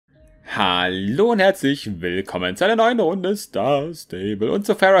Hallo und herzlich willkommen zu einer neuen Runde Starstable und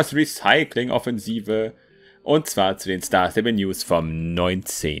zu Farahs Recycling-Offensive. Und zwar zu den Starstable News vom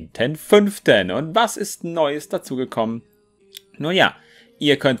 19.05. Und was ist Neues dazugekommen? Nun ja,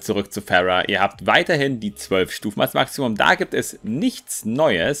 ihr könnt zurück zu Farah. Ihr habt weiterhin die 12 Stufen als Maximum. Da gibt es nichts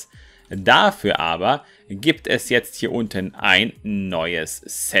Neues. Dafür aber gibt es jetzt hier unten ein neues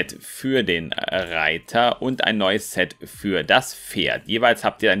Set für den Reiter und ein neues Set für das Pferd. Jeweils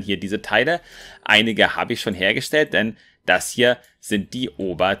habt ihr dann hier diese Teile. Einige habe ich schon hergestellt, denn das hier sind die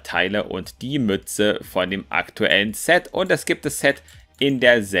Oberteile und die Mütze von dem aktuellen Set. Und es gibt das Set in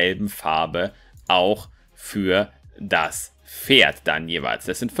derselben Farbe auch für das Pferd dann jeweils.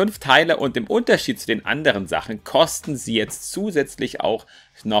 Das sind 5 Teile und im Unterschied zu den anderen Sachen kosten sie jetzt zusätzlich auch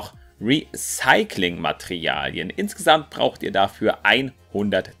noch Recycling-Materialien. Insgesamt braucht ihr dafür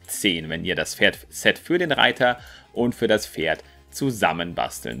 110, wenn ihr das Set für den Reiter und für das Pferd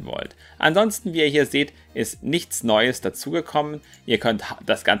zusammenbasteln wollt. Ansonsten, wie ihr hier seht, ist nichts Neues dazugekommen. Ihr könnt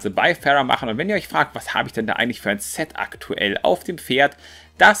das Ganze bei Farah machen und wenn ihr euch fragt, was habe ich denn da eigentlich für ein Set aktuell auf dem Pferd,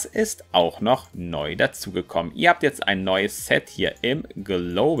 das ist auch noch neu dazugekommen. Ihr habt jetzt ein neues Set hier im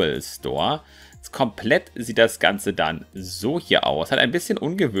Global Store. Komplett sieht das Ganze dann so hier aus. Hat ein bisschen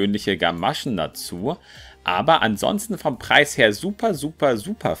ungewöhnliche Gamaschen dazu. Aber ansonsten vom Preis her super, super,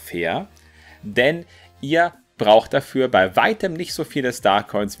 super fair. Denn ihr braucht dafür bei weitem nicht so viele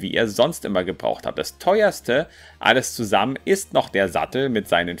Starcoins, wie ihr sonst immer gebraucht habt. Das teuerste alles zusammen ist noch der Sattel mit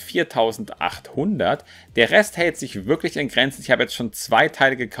seinen 4800. Der Rest hält sich wirklich in Grenzen. Ich habe jetzt schon 2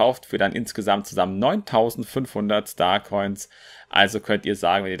 Teile gekauft für dann insgesamt zusammen 9500 Starcoins. Also könnt ihr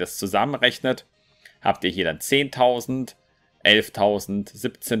sagen, wenn ihr das zusammenrechnet, habt ihr hier dann 10.000, 11.000,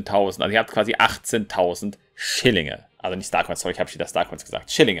 17.000, also ihr habt quasi 18.000 Schillinge. Also nicht Starcoins, sorry, ich habe schon das Starcoins gesagt,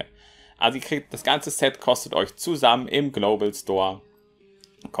 Schillinge. Also ihr kriegt, das ganze Set kostet euch zusammen im Global Store,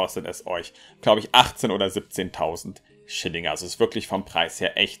 kostet es euch, glaube ich, 18.000 oder 17.000 Schillinge. Also ist wirklich vom Preis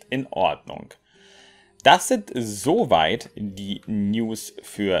her echt in Ordnung. Das sind soweit die News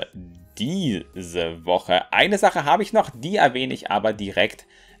für diese Woche. Eine Sache habe ich noch, die erwähne ich aber direkt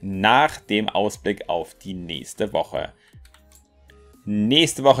nach dem Ausblick auf die nächste Woche.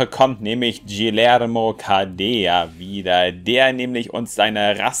 Nächste Woche kommt nämlich Guillermo Cadea wieder, der nämlich uns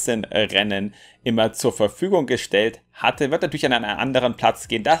seine Rassenrennen immer zur Verfügung gestellt hatte. Wird natürlich an einen anderen Platz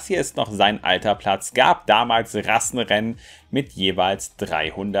gehen. Das hier ist noch sein alter Platz. Gab damals Rassenrennen mit jeweils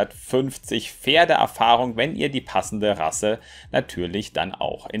 350 Pferdeerfahrung, wenn ihr die passende Rasse natürlich dann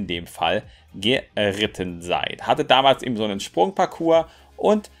auch in dem Fall geritten seid. Hatte damals eben so einen Sprungparcours.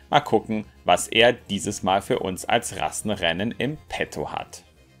 Und mal gucken, was er dieses Mal für uns als Rassenrennen im Petto hat.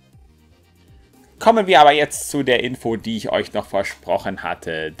 Kommen wir aber jetzt zu der Info, die ich euch noch versprochen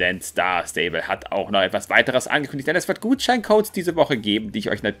hatte. Denn Starstable hat auch noch etwas weiteres angekündigt. Denn es wird Gutscheincodes diese Woche geben, die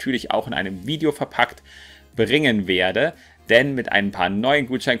ich euch natürlich auch in einem Video verpackt bringen werde. Denn mit ein paar neuen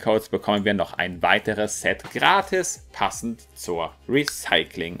Gutscheincodes bekommen wir noch ein weiteres Set gratis, passend zur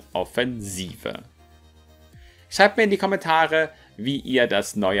Recycling-Offensive. Schreibt mir in die Kommentare, wie ihr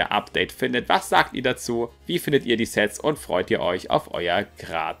das neue Update findet. Was sagt ihr dazu? Wie findet ihr die Sets? Und freut ihr euch auf euer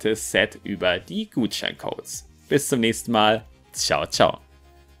Gratis-Set über die Gutscheincodes? Bis zum nächsten Mal. Ciao, ciao.